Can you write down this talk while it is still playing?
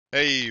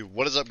Hey,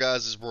 what is up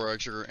guys, it's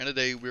Sugar, and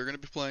today we're going to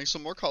be playing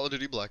some more Call of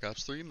Duty Black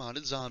Ops 3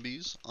 Modded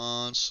Zombies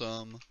on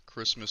some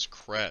Christmas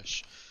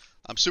Crash.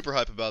 I'm super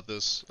hype about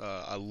this.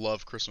 I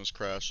love Christmas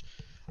Crash.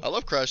 I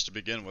love Crash to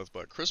begin with,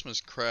 but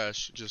Christmas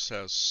Crash just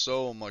has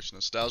so much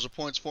nostalgia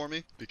points for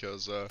me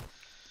because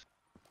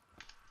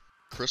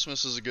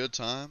Christmas is a good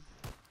time.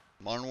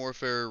 Modern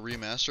Warfare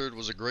Remastered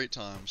was a great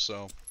time,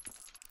 so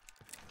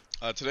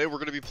today we're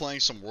going to be playing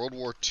some World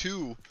War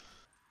II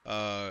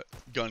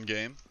gun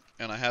game,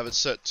 and I have it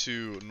set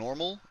to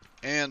normal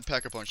and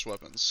pack-a-punch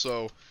weapons.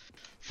 So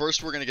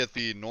first we're going to get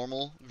the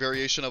normal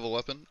variation of a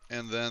weapon,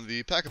 and then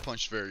the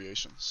pack-a-punch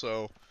variation.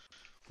 So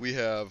we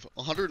have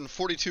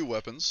 142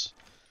 weapons.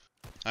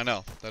 I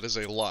know, that is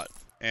a lot.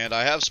 And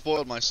I have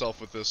spoiled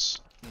myself with this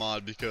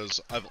mod because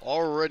I've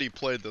already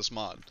played this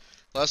mod.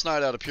 Last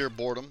night out of pure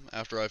boredom,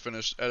 after I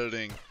finished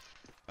editing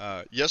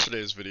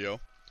yesterday's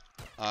video,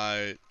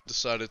 I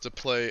decided to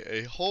play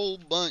a whole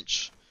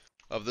bunch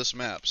of this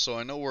map, so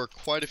I know where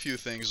quite a few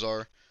things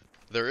are.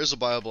 There is a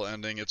viable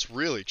ending. It's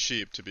really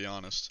cheap, to be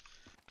honest,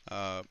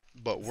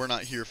 but we're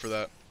not here for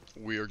that.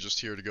 We are just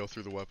here to go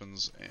through the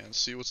weapons and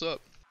see what's up.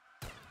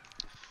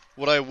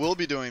 What I will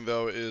be doing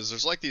though is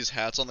there's like these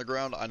hats on the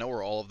ground. I know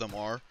where all of them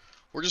are.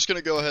 We're just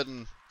gonna go ahead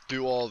and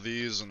do all of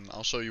these, and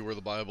I'll show you where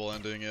the viable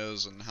ending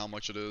is and how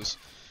much it is,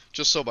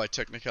 just so by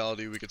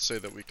technicality we could say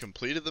that we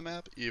completed the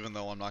map, even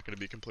though I'm not going to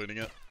be completing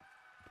it.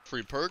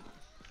 Free perk.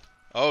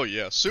 Oh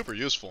yeah, super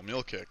useful,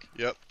 Mule Kick.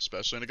 Yep,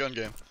 especially in a gun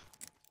game.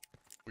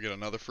 We get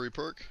another free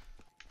perk.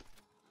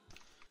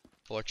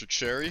 Electric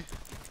Cherry.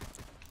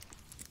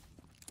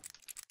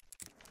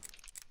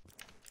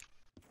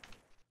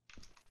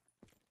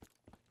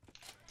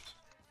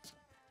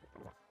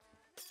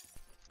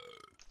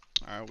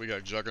 Alright, we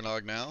got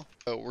Juggernog now.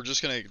 We're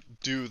just gonna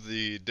do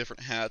the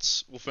different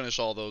hats. We'll finish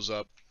all those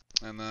up,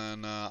 and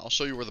then I'll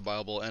show you where the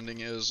viable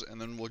ending is,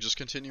 and then we'll just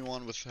continue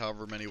on with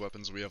however many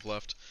weapons we have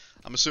left.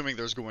 I'm assuming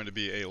there's going to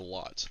be a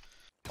lot.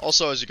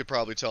 Also, as you could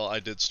probably tell, I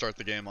did start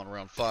the game on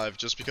round 5,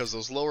 just because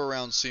those lower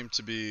rounds seemed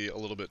to be a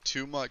little bit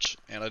too much,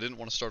 and I didn't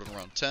want to start on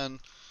round 10,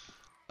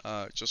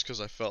 just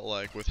because I felt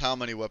like with how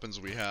many weapons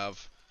we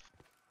have,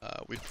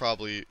 we'd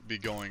probably be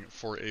going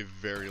for a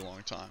very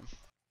long time.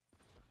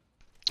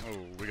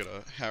 Oh, we got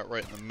a hat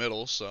right in the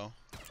middle, so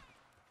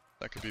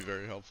that could be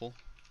very helpful.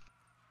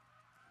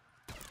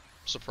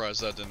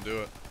 Surprised that didn't do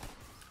it.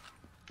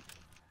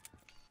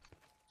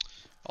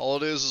 All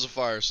it is a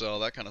fire cell,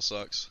 that kind of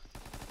sucks.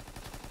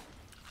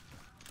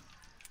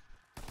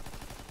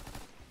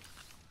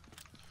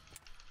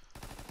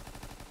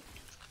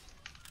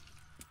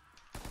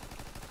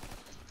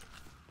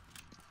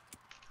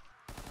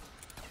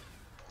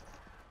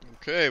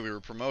 Okay, we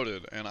were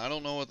promoted, and I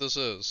don't know what this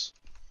is.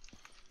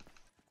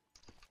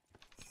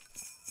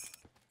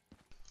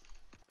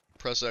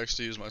 Press X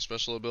to use my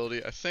special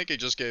ability. I think it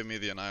just gave me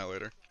the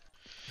Annihilator.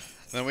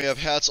 Then we have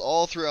hats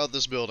all throughout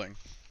this building.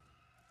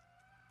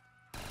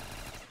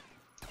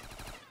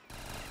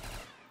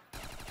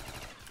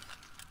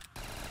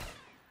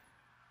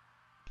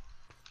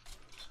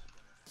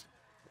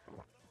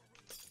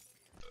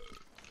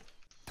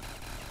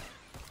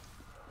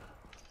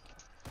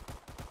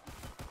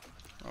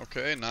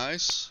 Okay,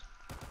 nice.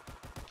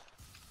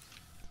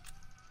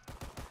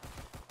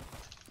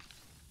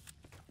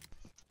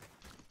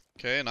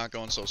 Okay, not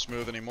going so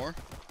smooth anymore.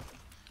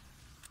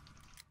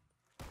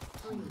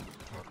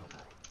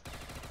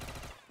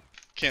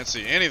 Can't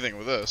see anything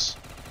with this.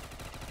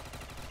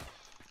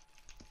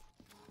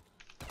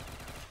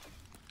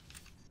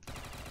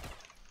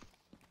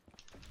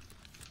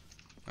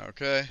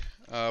 Okay,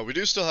 we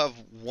do still have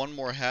one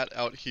more hat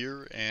out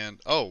here, and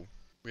oh,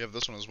 we have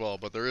this one as well,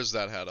 but there is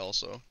that hat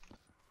also.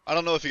 I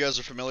don't know if you guys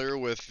are familiar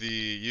with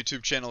the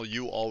YouTube channel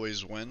You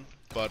Always Win,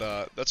 but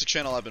that's a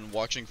channel I've been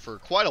watching for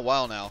quite a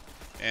while now,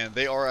 and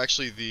they are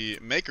actually the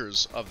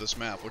makers of this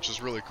map, which is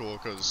really cool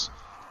because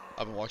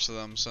I've been watching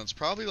them since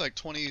probably like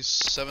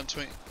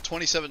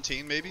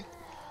 2017 maybe.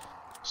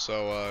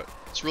 So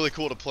it's really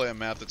cool to play a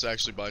map that's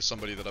actually by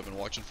somebody that I've been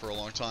watching for a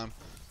long time.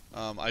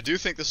 I do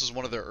think this is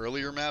one of their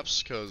earlier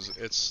maps because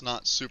it's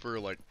not super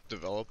like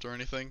developed or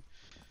anything.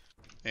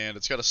 And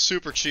it's got a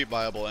super cheap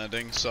viable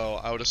ending, so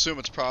I would assume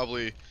it's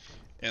probably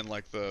in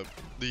like the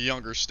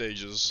younger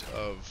stages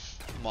of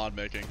mod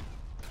making.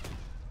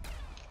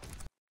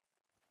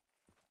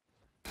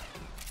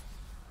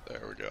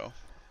 There we go.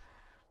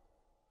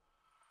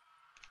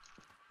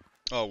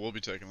 Oh, we'll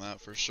be taking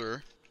that for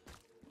sure.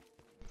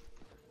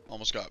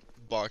 Almost got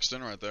boxed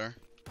in right there.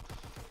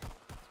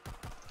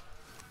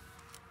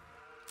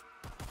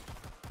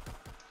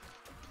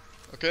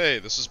 Okay,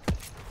 this is...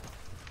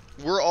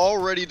 We're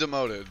already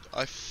demoted.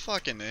 I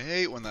fucking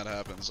hate when that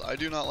happens. I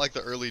do not like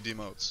the early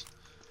demotes.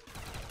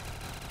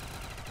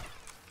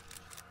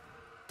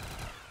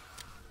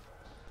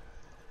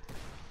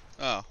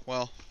 Oh,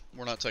 well,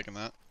 we're not taking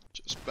that.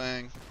 Just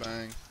bang,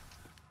 bang.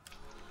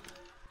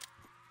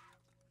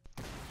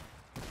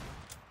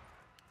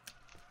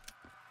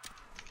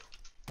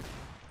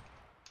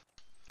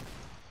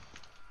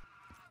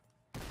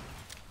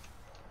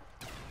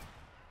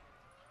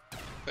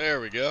 There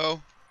we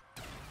go.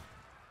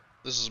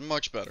 This is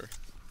much better.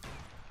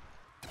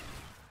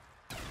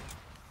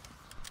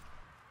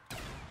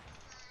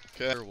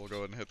 Okay, we'll go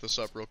ahead and hit this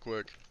up real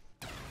quick.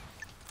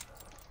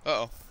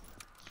 Uh-oh.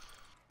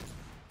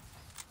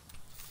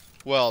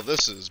 Well,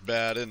 this is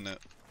bad, isn't it?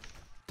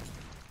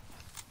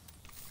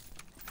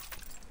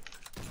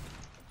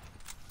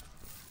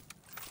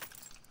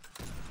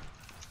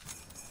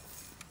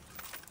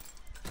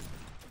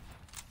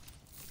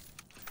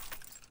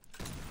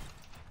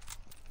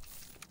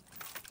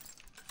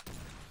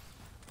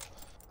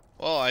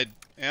 Well, I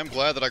am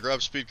glad that I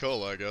grabbed Speed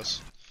Cola, I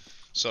guess.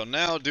 So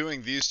now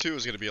doing these two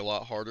is going to be a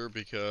lot harder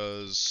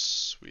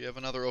because we have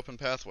another open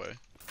pathway.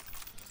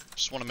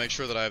 Just want to make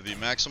sure that I have the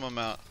maximum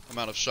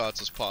amount of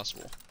shots as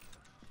possible.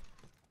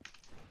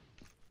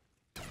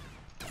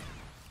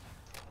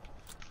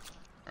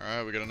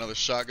 Alright, we got another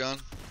shotgun.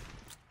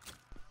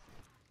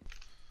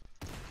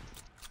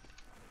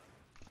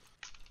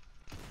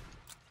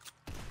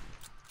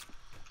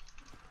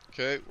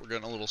 Okay, we're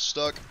getting a little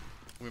stuck.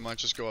 We might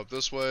just go up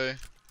this way.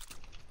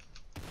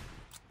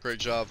 Great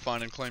job,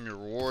 find and claim your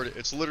reward.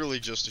 It's literally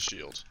just a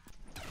shield.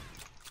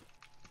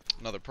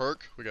 Another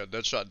perk. We got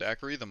Deadshot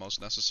Daiquiri, the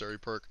most necessary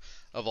perk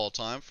of all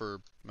time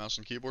for mouse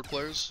and keyboard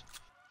players.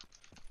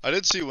 I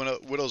did see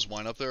Widow's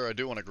Wine up there. I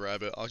do want to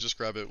grab it. I'll just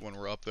grab it when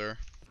we're up there.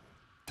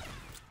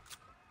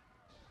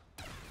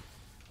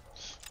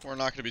 We're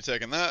not going to be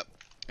taking that.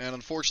 And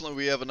unfortunately,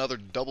 we have another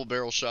double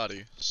barrel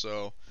shotty.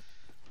 So,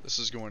 this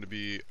is going to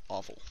be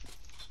awful.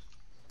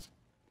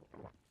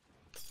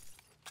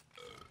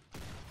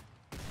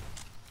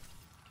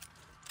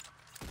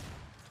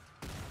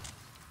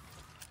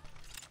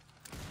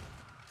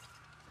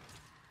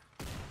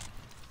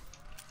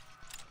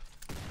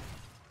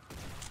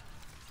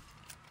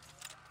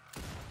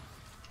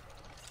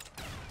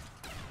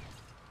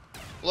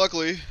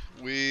 Luckily,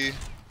 we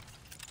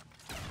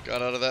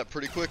got out of that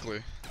pretty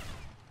quickly.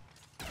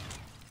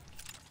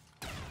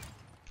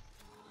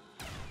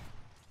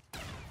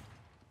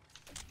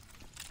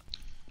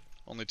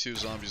 Only 2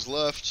 zombies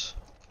left.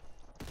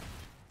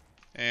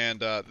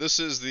 And this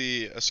is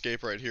the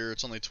escape right here.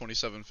 It's only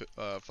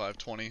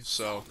 27,520,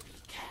 so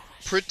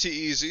pretty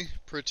easy,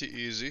 pretty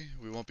easy.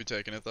 We won't be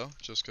taking it though,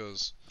 just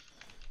because,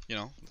 you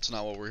know, it's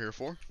not what we're here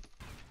for.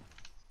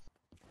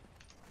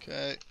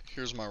 Okay,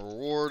 here's my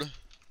reward.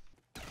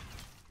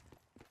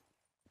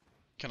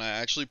 Can I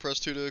actually press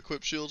 2 to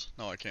equip shield?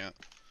 No, I can't.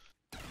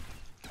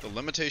 The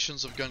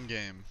limitations of gun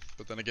game.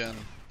 But then again,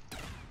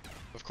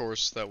 of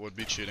course, that would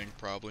be cheating,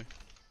 probably.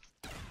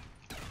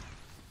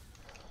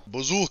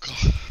 Bazooka!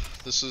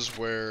 This is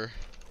where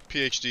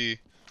PhD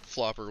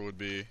Flopper would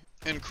be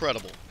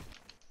incredible.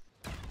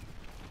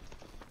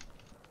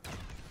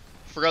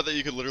 Forgot that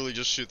you could literally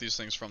just shoot these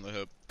things from the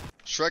hip.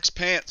 Shrek's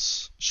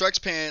pants! Shrek's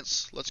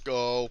pants! Let's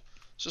go.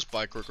 Let's just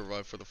buy Quick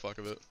Revive for the fuck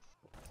of it.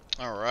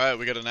 Alright,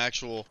 we got an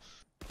actual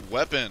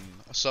weapon,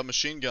 a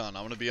submachine gun.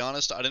 I'm gonna be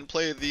honest, I didn't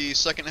play the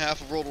second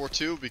half of World War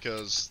II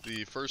because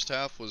the first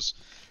half was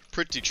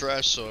pretty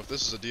trash, so if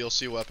this is a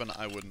DLC weapon,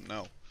 I wouldn't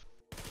know.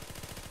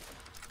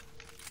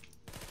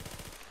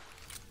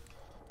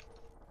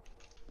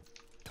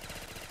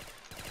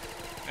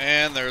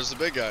 And there's the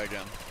big guy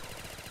again.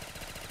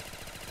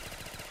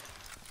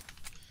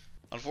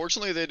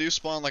 Unfortunately, they do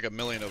spawn like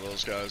 1,000,000 of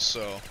those guys,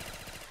 so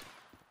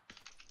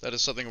that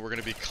is something we're going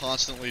to be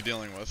constantly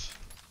dealing with.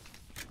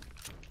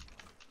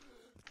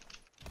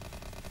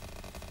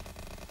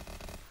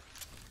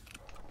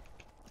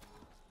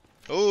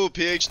 Oh,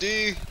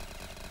 PhD!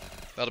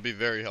 That'll be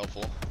very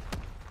helpful.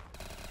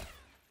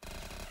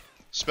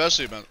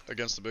 Especially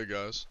against the big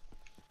guys.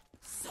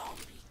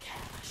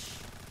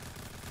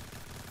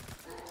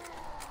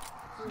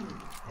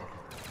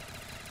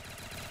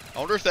 I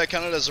wonder if that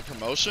counted as a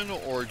promotion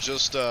or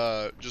just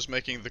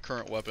making the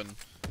current weapon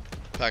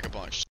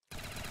Pack-a-Punch.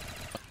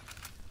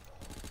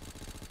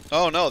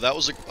 Oh no, that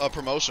was a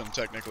promotion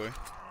technically.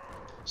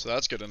 So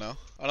that's good to know.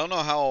 I don't know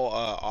how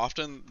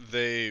often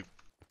they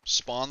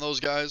spawn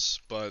those guys,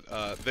 but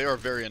they are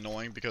very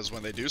annoying because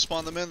when they do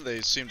spawn them in,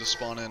 they seem to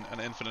spawn in an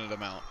infinite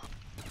amount.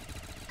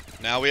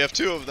 Now we have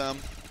 2 of them.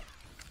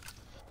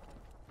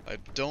 I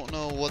don't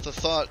know what the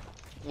thought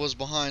was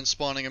behind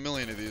spawning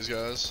 1,000,000 of these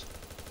guys.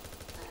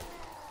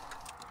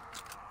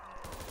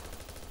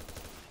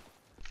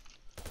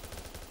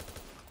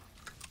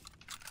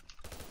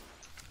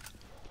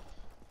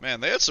 Man,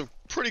 they had some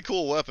pretty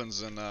cool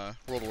weapons in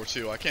World War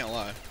II, I can't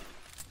lie.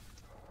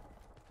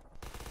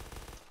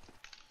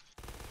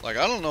 Like,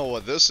 I don't know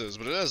what this is,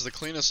 but it has the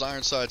cleanest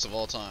iron sights of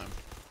all time.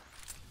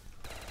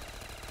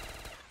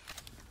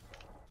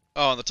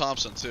 Oh, and the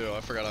Thompson too,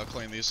 I forgot how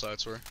clean these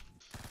sights were.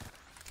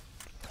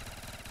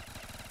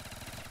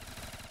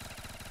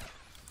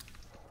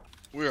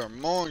 We are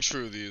mowing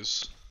through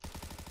these.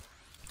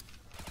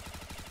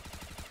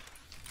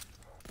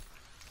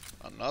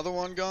 Another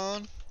one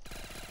gone.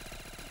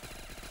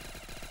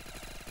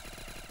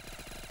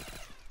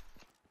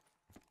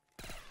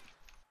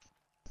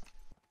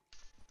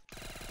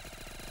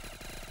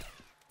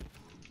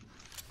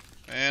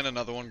 And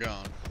another one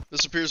gone.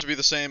 This appears to be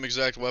the same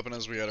exact weapon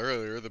as we had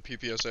earlier, the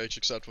PPSH,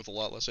 except with a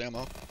lot less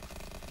ammo.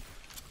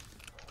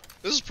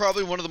 This is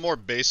probably one of the more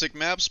basic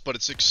maps, but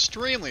it's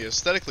extremely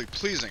aesthetically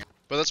pleasing.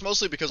 But that's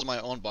mostly because of my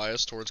own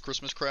bias towards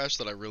Christmas Crash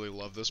that I really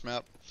love this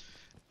map.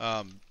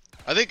 I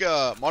think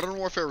Modern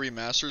Warfare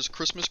Remastered's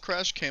Christmas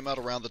Crash came out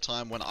around the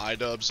time when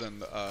iDubbbz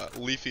and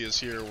Leafy is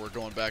Here were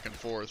going back and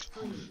forth.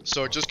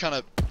 So it just kind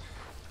of...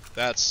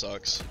 That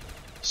sucks.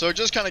 So it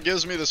just kind of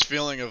gives me this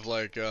feeling of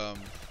like, I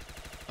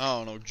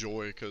don't know,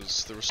 joy,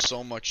 because there was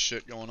so much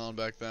shit going on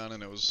back then,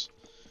 and it was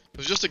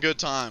just a good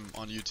time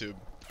on YouTube.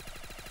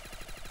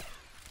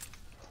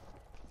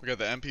 We got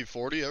the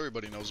MP40,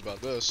 everybody knows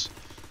about this.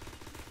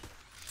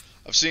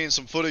 I've seen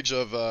some footage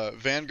of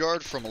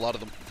Vanguard from a lot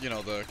of the,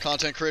 the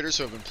content creators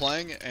who have been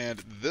playing,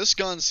 and this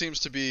gun seems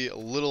to be a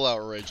little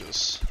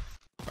outrageous.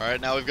 Alright,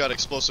 now we've got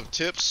explosive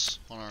tips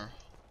on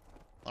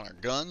our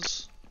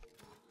guns.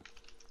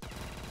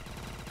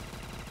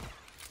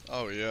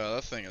 Oh yeah,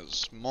 that thing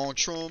is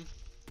Montrum.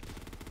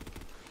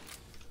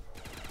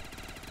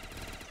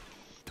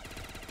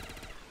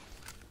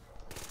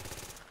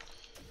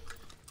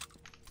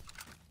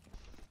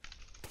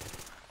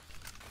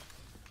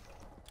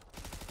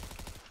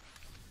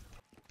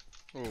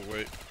 Oh,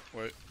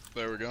 wait,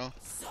 there we go.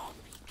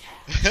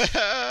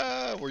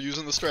 We're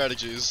using the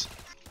strategies.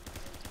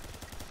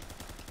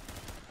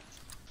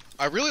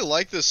 I really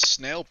like this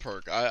snail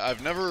perk.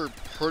 I've never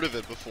heard of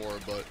it before,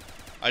 but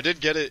I did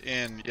get it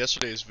in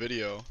yesterday's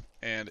video,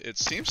 and it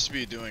seems to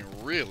be doing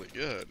really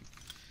good.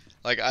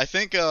 Like, I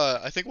think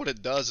what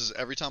it does is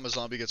every time a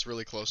zombie gets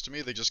really close to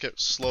me, they just get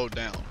slowed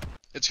down.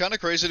 It's kind of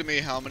crazy to me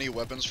how many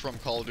weapons from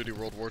Call of Duty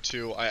World War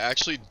II I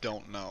actually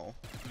don't know.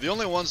 The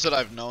only ones that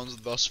I've known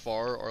thus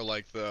far are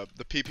like the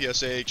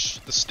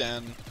PPSH, the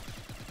Sten,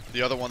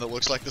 the other one that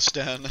looks like the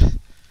Sten, and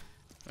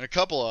a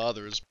couple of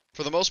others.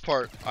 For the most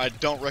part, I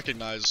don't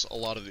recognize a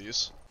lot of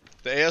these.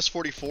 The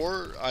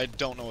AS-44, I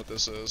don't know what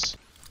this is.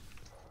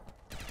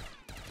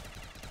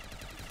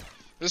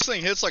 This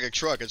thing hits like a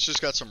truck, it's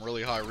just got some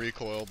really high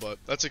recoil, but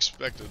that's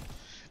expected.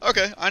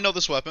 Okay, I know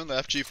this weapon, the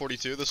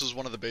FG-42, this is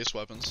one of the base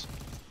weapons.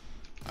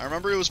 I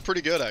remember it was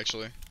pretty good,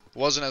 actually. It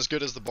wasn't as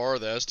good as the bar or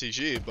the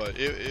STG, but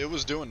it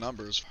was doing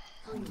numbers.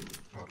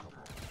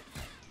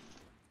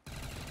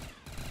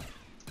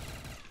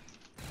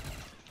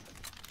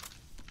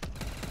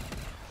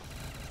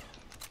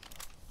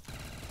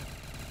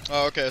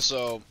 Oh, okay,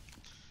 so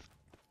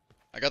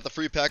I got the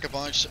free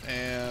Pack-a-Punch,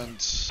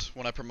 and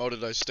when I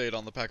promoted, I stayed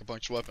on the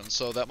Pack-a-Punch weapon.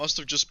 So that must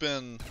have just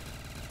been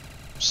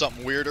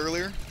something weird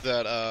earlier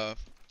that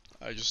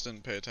I just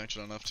didn't pay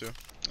attention enough to.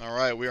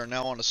 Alright, we are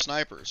now on to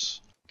snipers.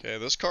 Okay,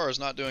 this car is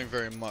not doing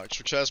very much,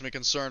 which has me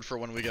concerned for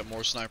when we get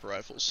more sniper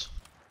rifles.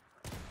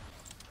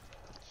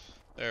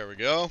 There we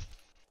go.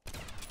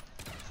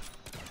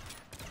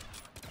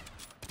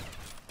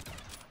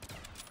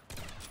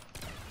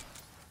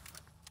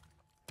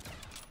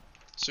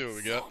 Let's see what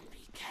we got.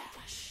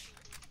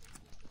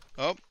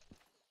 Oh,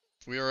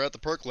 we are at the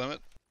perk limit.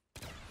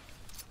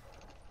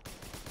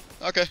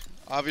 Okay,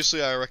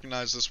 obviously I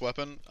recognize this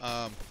weapon.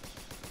 I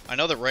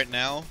know that right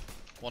now,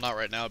 well not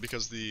right now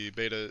because the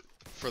beta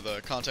for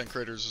the content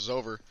creators is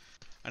over.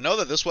 I know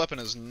that this weapon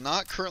is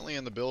not currently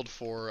in the build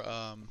for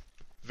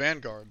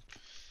Vanguard,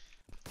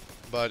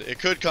 but it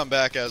could come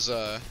back as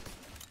a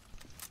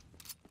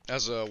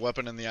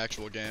weapon in the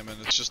actual game,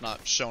 and it's just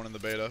not shown in the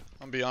beta.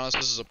 I'm gonna be honest,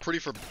 this is a pretty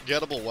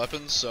forgettable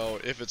weapon,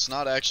 so if it's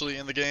not actually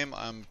in the game,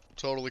 I'm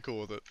totally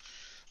cool with it.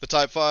 The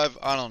Type 5,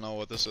 I don't know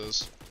what this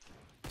is.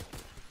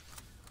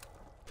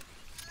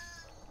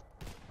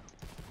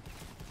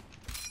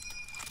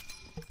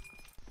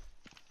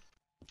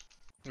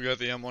 We got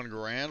the M1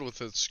 Garand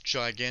with its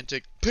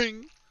gigantic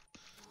ping.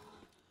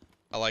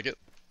 I like it.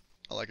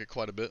 I like it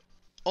quite a bit.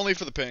 Only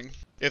for the ping.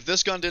 If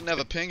this gun didn't have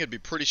a ping, it'd be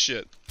pretty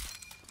shit.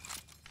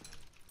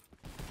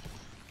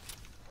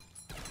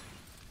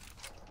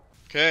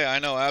 Okay, I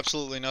know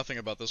absolutely nothing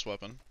about this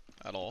weapon.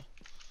 At all.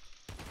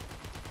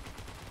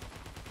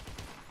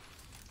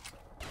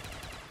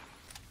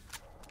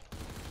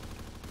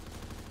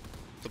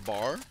 The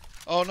bar?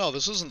 Oh no,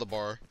 this isn't the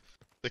bar.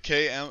 The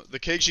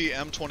KG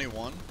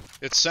M21.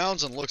 It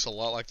sounds and looks a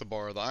lot like the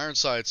bar. The iron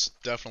sight's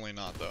definitely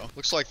not, though.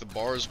 Looks like the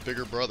bar's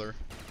bigger brother.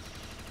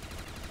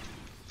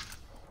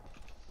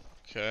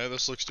 Okay,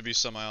 this looks to be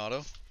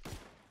semi-auto.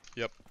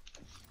 Yep.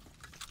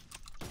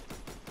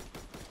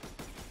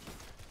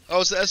 Oh,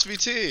 it's the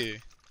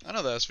SVT! I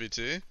know the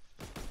SVT.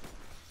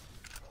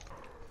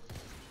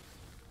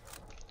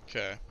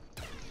 Okay.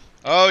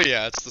 Oh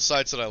yeah, it's the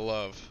sights that I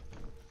love.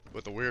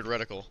 With the weird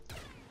reticle.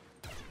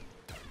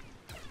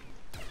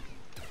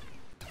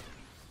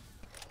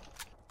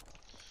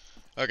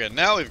 Okay,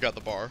 now we've got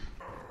the bar.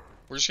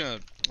 We're just gonna...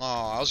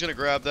 Aw, I was gonna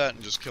grab that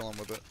and just kill him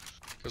with it.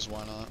 Because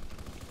why not?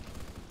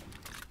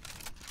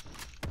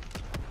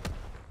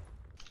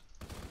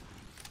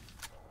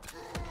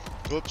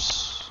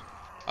 Whoops.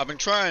 I've been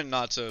trying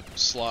not to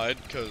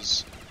slide,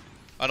 because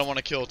I don't want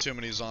to kill too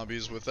many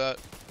zombies with that.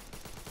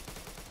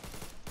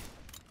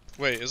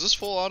 Wait, is this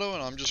full auto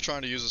and I'm just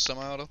trying to use a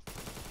semi-auto?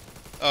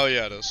 Oh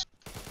yeah, it is.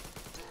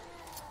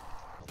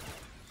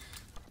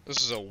 This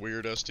is a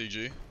weird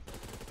STG.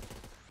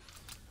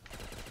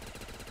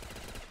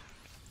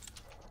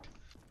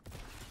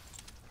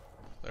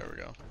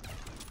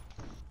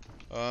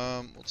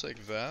 We'll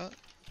take that.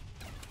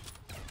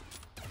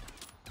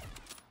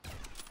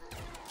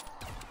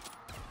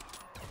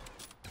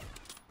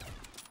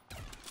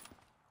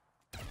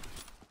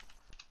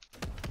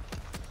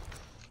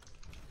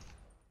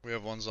 We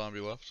have one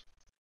zombie left.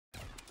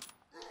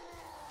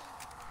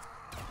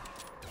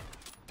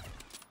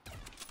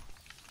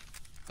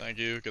 Thank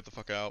you. Get the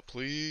fuck out,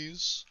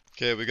 please.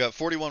 Okay, we got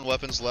 41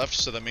 weapons left,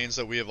 so that means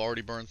that we have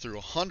already burned through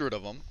 100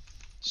 of them.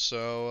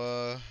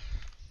 So,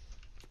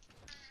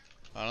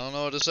 I don't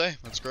know what to say.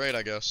 That's great,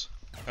 I guess.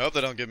 I hope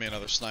they don't give me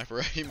another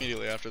sniper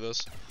immediately after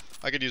this.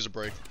 I could use a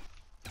break.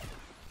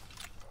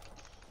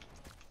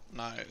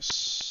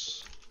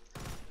 Nice.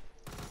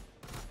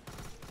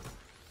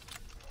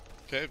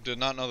 Okay, did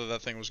not know that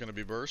that thing was going to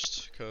be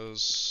burst,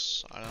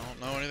 because I don't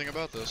know anything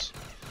about this.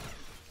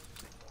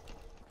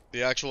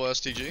 The actual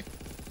STG.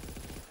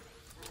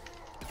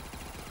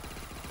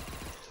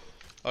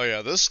 Oh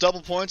yeah, this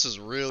double points is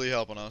really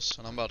helping us,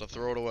 and I'm about to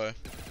throw it away.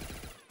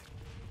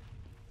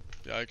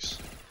 Yikes.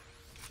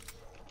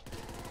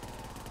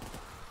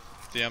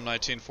 The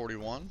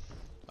M1941.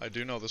 I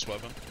do know this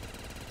weapon.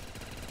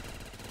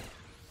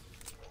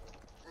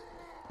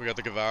 We got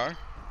the Gavar.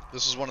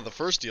 This is one of the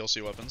first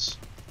DLC weapons,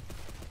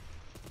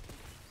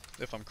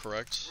 if I'm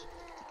correct.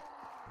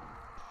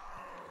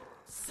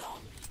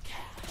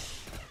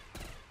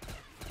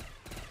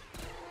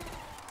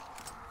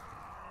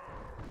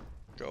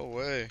 Go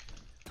away.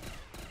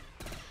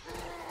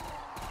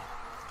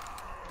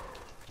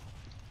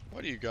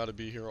 Why do you gotta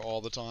be here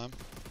all the time?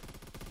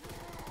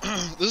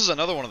 This is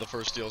another one of the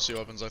first DLC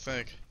weapons, I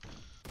think.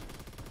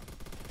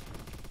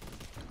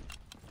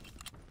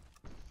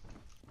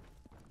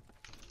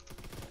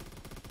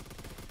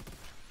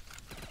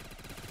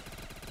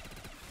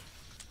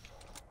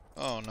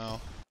 Oh no.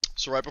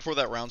 So right before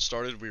that round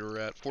started, we were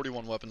at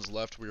 41 weapons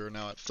left. We are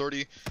now at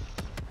 30.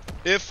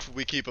 If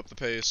we keep up the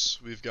pace,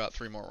 we've got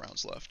 3 more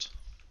rounds left.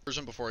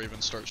 Before I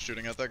even start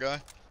shooting at that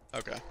guy.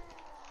 Okay.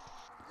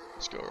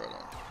 Let's go right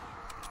on.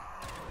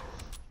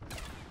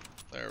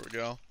 There we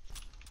go.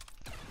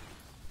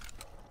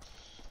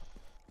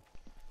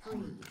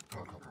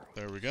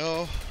 There we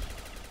go.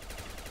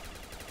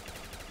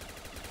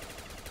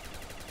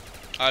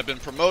 I've been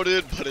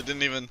promoted, but it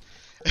didn't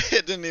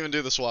even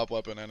do the swap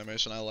weapon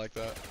animation. I like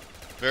that.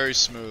 Very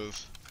smooth.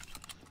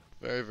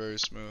 Very, very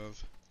smooth.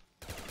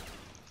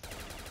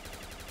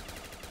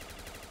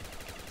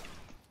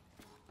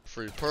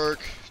 Free perk.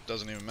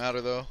 Doesn't even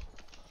matter though.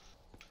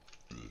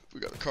 We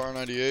got a Kar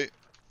 98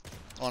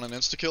 on an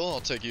insta-kill. I'll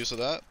take use of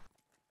that.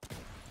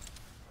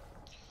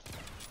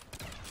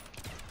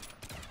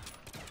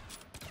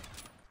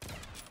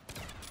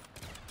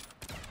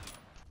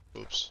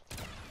 Oops.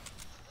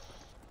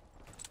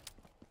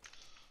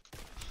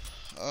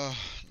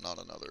 Not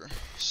another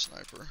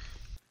sniper.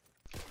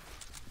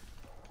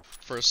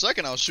 For a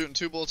second I was shooting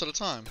 2 bullets at a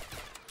time.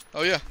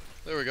 Oh yeah,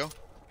 there we go.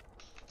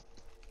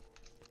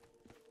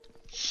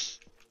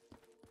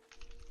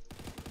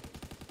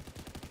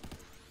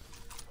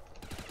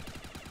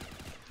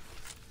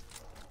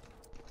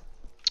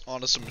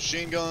 Onto some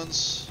machine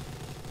guns.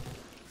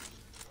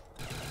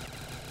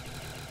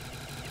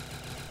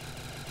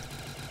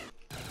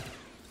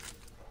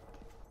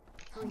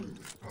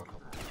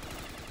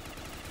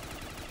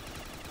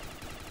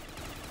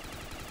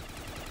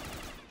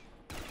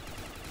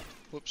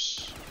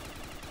 Whoops.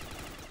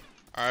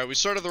 Alright, we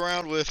started the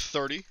round with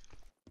 30.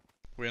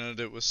 We ended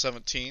it with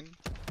 17.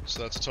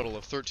 So that's a total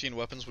of 13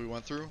 weapons we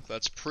went through.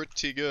 That's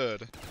pretty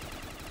good.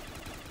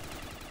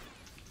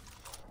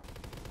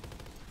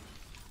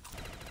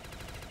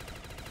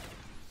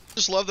 I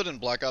just love that in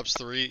Black Ops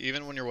 3,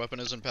 even when your weapon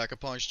isn't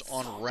pack-a-punched,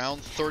 on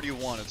round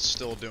 31 it's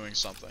still doing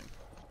something.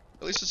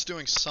 At least it's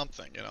doing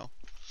something, you know?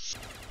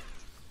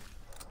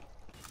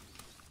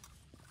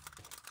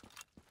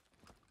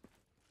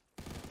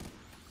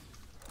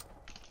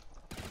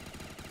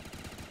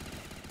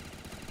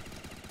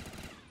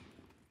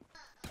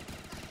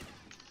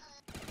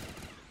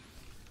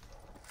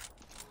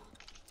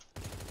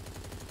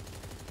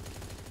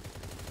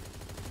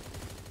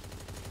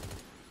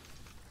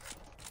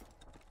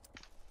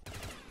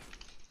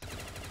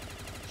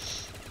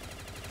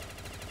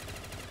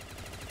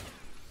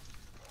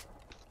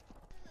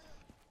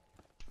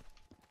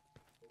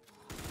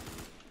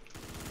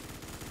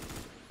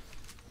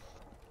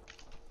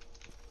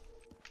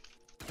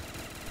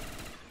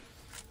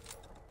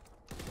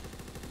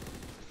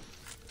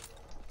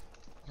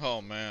 Oh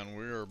man,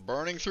 we are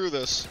burning through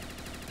this.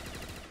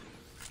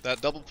 That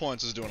double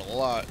points is doing a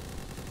lot.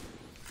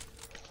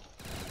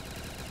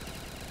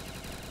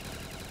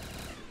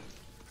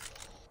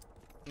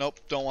 Nope,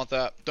 don't want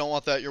that. Don't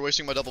want that. You're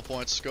wasting my double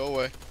points. Go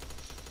away.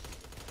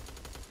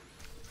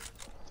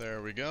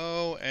 There we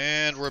go.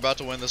 And we're about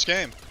to win this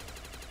game.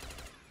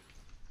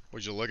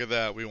 Would you look at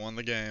that? We won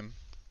the game.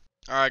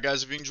 Alright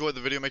guys, if you enjoyed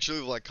the video, make sure to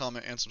leave a like,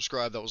 comment, and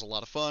subscribe. That was a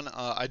lot of fun.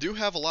 I do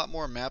have a lot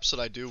more maps that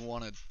I do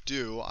want to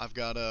do. I've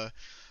got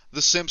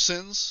The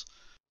Simpsons.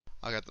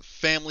 I got the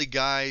Family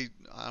Guy.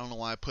 I don't know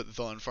why I put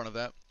the in front of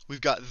that.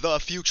 We've got the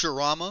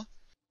Futurama.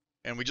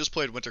 and we just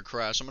played Winter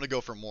Crash. I'm gonna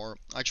go for more.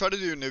 I tried to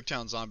do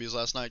Nuketown Zombies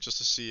last night just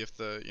to see if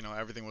the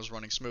everything was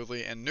running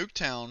smoothly, and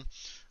Nuketown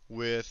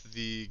with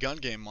the gun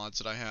game mods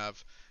that I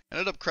have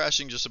ended up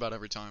crashing just about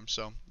every time.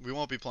 So we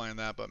won't be playing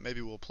that, but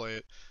maybe we'll play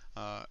it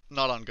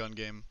not on gun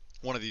game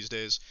one of these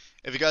days.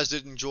 If you guys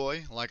did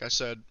enjoy, like I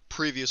said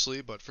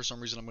previously, but for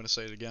some reason I'm going to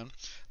say it again,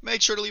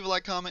 make sure to leave a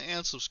like, comment,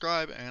 and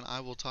subscribe, and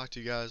I will talk to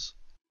you guys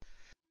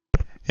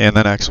in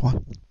the next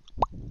one.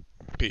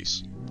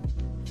 Peace.